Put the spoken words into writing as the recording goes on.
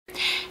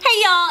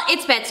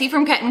it's Betsy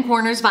from Cuttin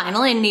Corners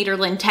Vinyl in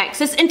Nederland,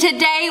 Texas, and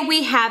today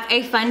we have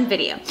a fun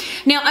video.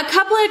 Now, a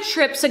couple of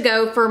trips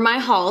ago for my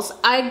hauls,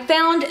 I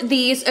found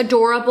these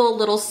adorable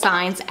little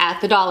signs at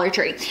the Dollar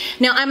Tree.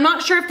 Now, I'm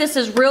not sure if this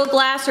is real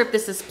glass or if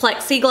this is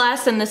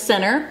plexiglass in the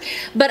center,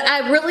 but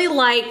I really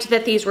liked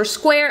that these were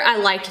square. I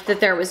liked that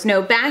there was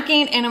no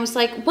backing, and I was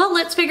like, well,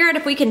 let's figure out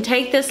if we can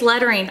take this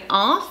lettering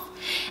off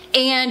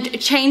and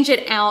change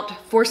it out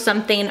for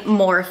something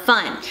more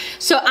fun.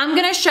 So I'm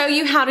gonna show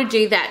you how to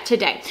do that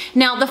today.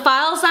 Now, the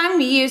files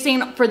I'm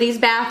using for these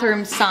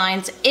bathroom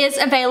signs is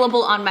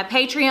available on my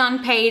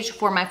Patreon page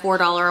for my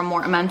 $4 or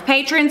more a month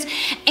patrons.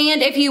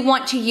 And if you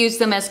want to use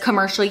them as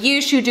commercial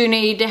use, you do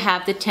need to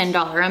have the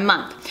 $10 a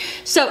month.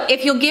 So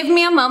if you'll give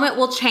me a moment,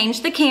 we'll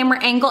change the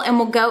camera angle and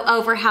we'll go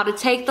over how to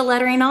take the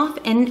lettering off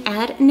and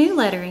add new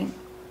lettering.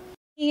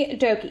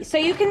 Dokie. So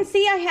you can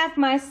see I have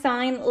my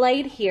sign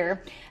laid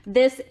here.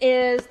 This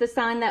is the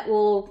sign that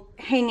will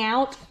hang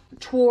out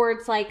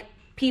towards like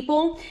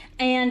people,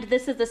 and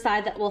this is the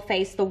side that will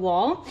face the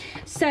wall.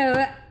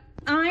 So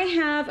I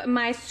have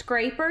my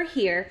scraper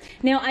here.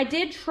 Now I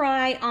did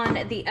try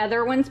on the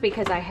other ones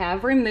because I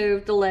have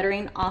removed the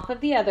lettering off of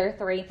the other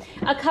three.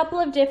 A couple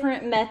of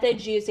different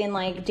methods using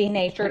like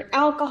denatured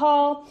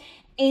alcohol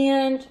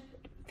and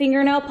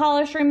fingernail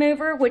polish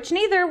remover, which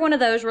neither one of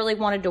those really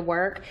wanted to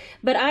work,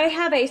 but I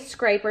have a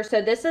scraper.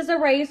 So this is a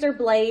razor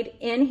blade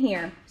in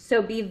here,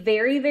 so be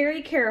very,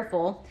 very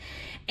careful.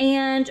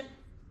 And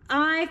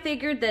I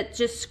figured that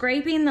just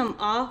scraping them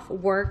off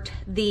worked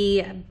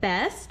the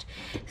best.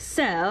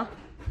 So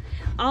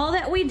all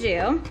that we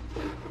do,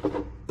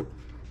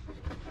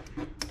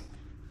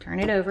 turn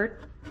it over,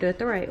 do it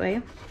the right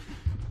way,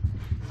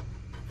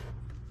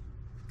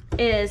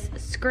 is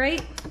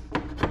scrape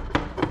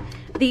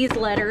these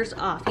letters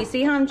off. You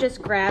see how I'm just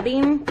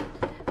grabbing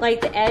like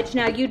the edge?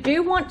 Now you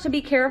do want to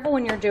be careful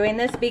when you're doing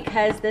this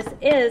because this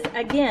is,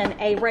 again,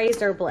 a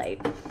razor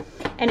blade.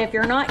 And if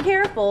you're not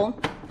careful,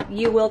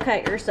 you will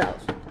cut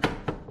yourself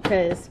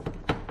because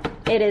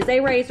it is a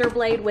razor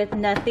blade with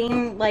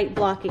nothing like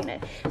blocking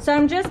it. So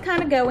I'm just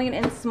kind of going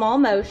in small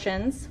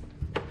motions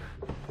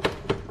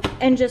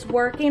and just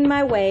working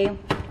my way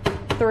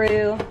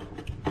through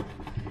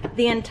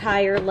the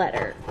entire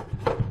letter.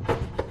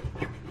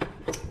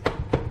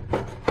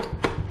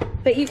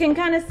 But you can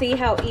kind of see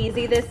how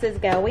easy this is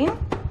going.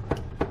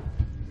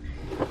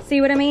 See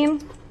what I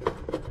mean?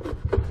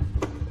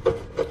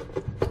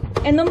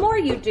 And the more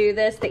you do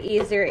this, the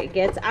easier it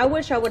gets. I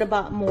wish I would have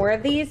bought more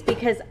of these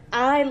because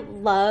I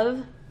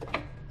love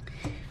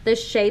the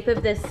shape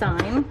of this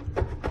sign.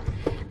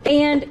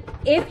 And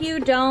if you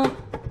don't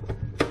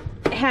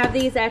have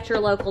these at your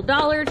local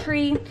Dollar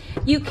Tree,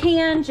 you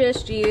can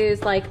just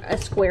use like a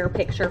square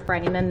picture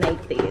frame and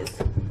make these.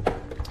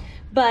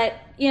 But,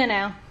 you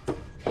know,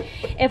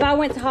 if I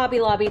went to Hobby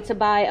Lobby to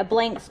buy a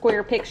blank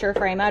square picture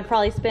frame, I'd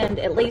probably spend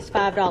at least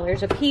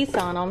 $5 a piece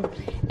on them.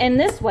 And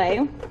this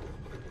way,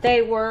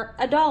 they were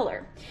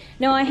 $1.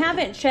 Now, I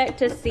haven't checked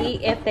to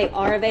see if they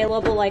are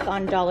available like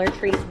on Dollar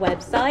Tree's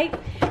website,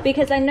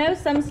 because I know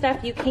some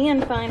stuff you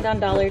can find on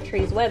Dollar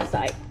Tree's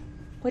website,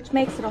 which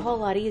makes it a whole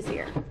lot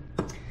easier.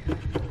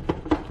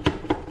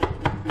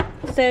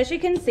 So as you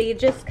can see,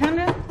 just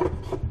kind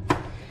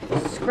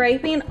of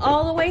scraping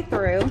all the way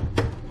through.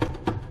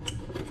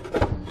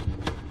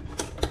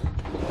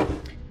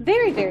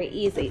 Very, very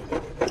easy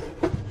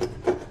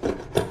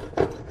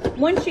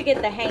once you get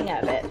the hang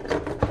of it.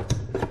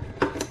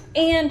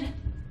 And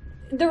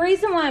the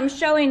reason why I'm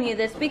showing you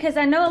this, because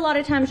I know a lot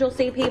of times you'll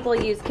see people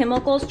use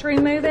chemicals to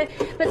remove it,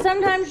 but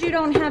sometimes you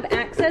don't have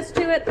access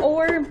to it,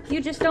 or you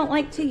just don't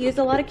like to use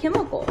a lot of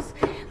chemicals,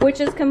 which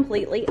is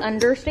completely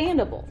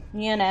understandable,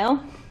 you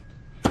know.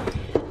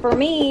 For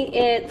me,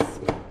 it's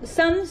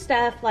some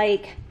stuff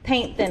like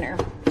paint thinner.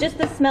 Just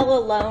the smell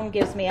alone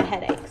gives me a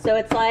headache. So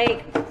it's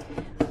like,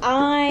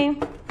 I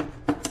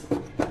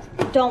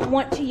don't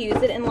want to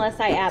use it unless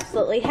I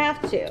absolutely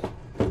have to.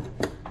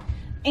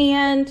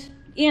 And,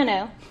 you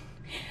know,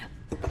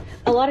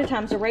 a lot of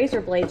times a razor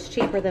blade's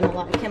cheaper than a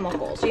lot of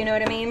chemicals. You know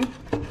what I mean?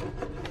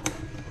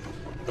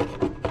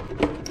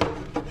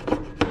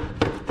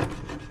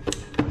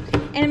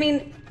 And I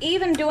mean,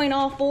 even doing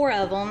all four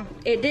of them,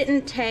 it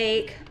didn't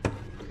take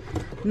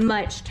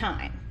much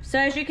time. So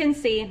as you can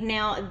see,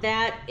 now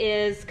that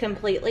is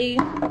completely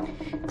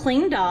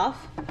cleaned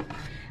off.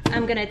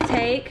 I'm gonna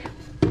take,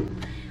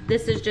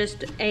 this is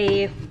just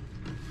a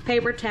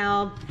paper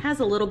towel,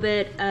 has a little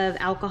bit of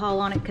alcohol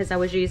on it because I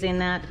was using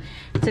that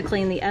to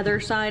clean the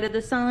other side of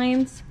the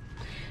signs,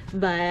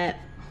 but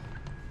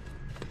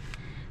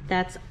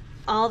that's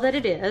all that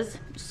it is.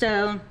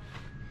 So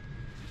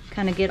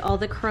kind of get all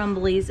the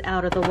crumblies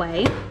out of the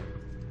way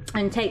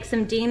and take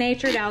some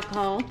denatured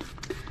alcohol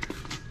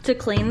to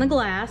clean the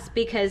glass,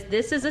 because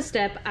this is a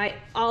step I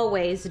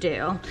always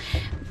do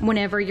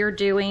whenever you're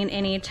doing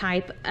any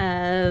type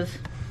of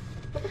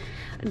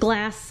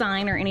glass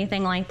sign or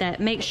anything like that.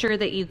 Make sure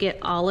that you get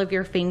all of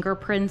your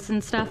fingerprints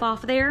and stuff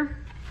off there.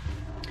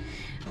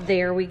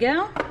 There we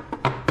go.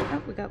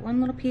 Oh, we got one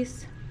little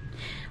piece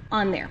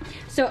on there.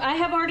 So I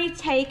have already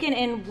taken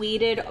and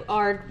weeded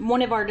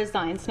one of our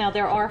designs. Now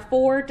there are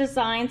 4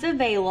 designs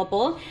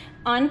available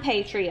on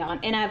Patreon,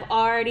 and I've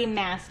already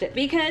masked it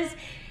because,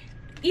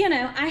 you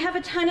know, I have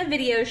a ton of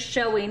videos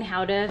showing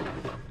how to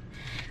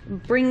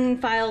bring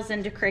files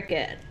into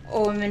Cricut.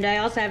 And I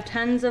also have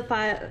tons of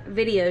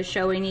videos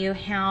showing you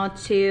how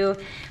to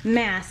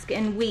mask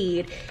and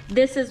weed.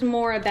 This is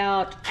more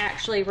about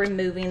actually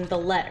removing the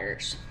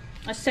letters.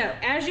 So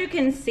as you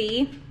can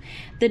see,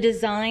 the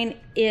design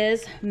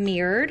is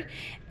mirrored,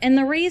 and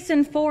the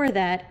reason for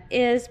that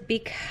is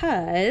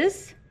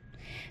because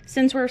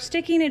since we're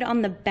sticking it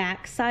on the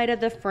back side of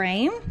the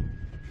frame,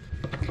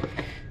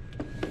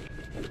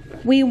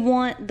 we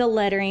want the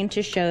lettering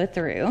to show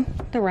through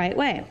the right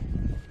way.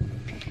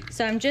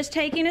 So I'm just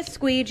taking a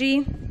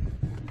squeegeeing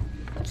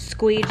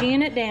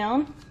it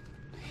down,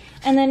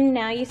 and then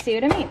now you see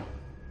what I mean.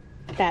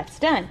 That's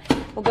done.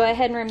 We'll go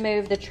ahead and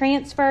remove the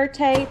transfer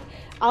tape.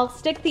 I'll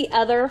stick the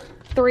other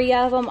 3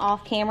 of them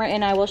off camera,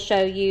 and I will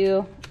show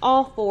you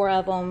all 4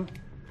 of them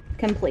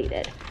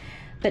completed.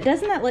 But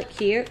doesn't that look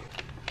cute?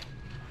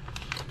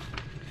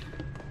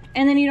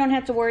 And then you don't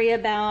have to worry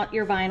about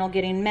your vinyl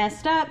getting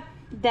messed up.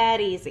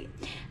 That easy.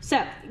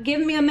 So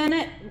give me a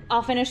minute.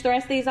 I'll finish the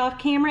rest of these off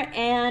camera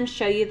and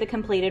show you the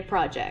completed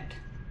project.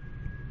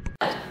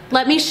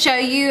 Let me show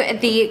you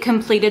the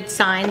completed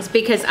signs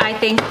because I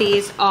think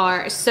these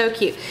are so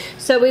cute.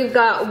 So we've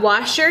got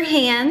wash your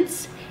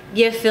hands,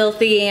 you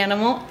filthy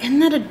animal. Isn't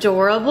that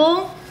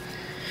adorable?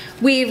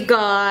 We've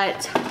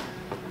got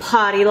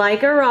potty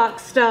like a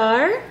rock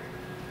star.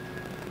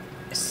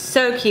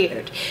 So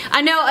cute.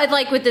 I know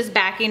like with this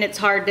backing it's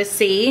hard to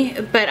see,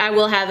 but I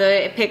will have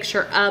a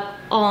picture up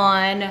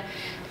on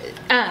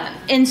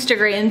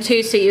Instagram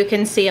too so you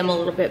can see them a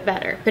little bit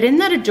better. But isn't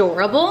that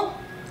adorable?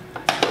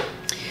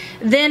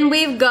 Then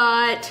we've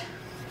got,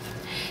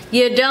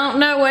 you don't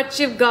know what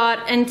you've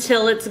got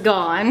until it's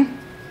gone.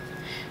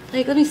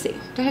 Like, let me see.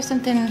 Do I have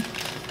something?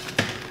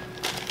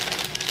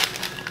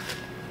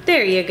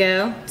 There you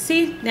go.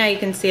 See? Now you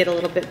can see it a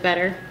little bit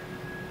better.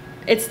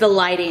 It's the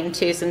lighting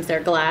too since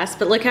they're glass,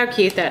 but look how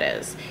cute that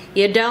is.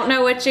 You don't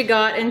know what you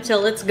got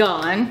until it's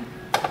gone.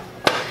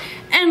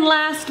 And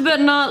last but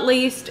not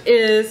least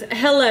is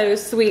Hello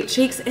Sweet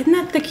Cheeks. Isn't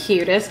that the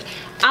cutest?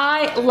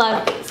 I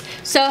love these.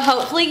 So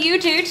hopefully you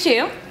do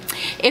too.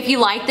 If you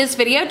like this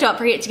video, don't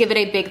forget to give it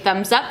a big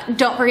thumbs up.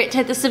 Don't forget to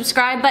hit the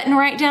subscribe button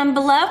right down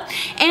below.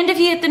 And if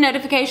you hit the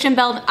notification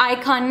bell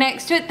icon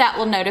next to it, that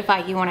will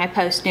notify you when I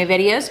post new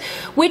videos,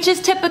 which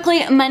is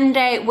typically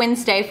Monday,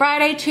 Wednesday,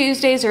 Friday,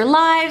 Tuesdays are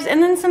lives,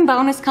 and then some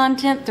bonus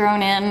content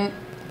thrown in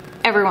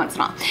every once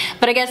in a while.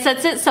 But I guess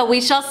that's it, so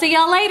we shall see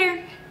y'all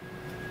later.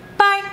 Bye.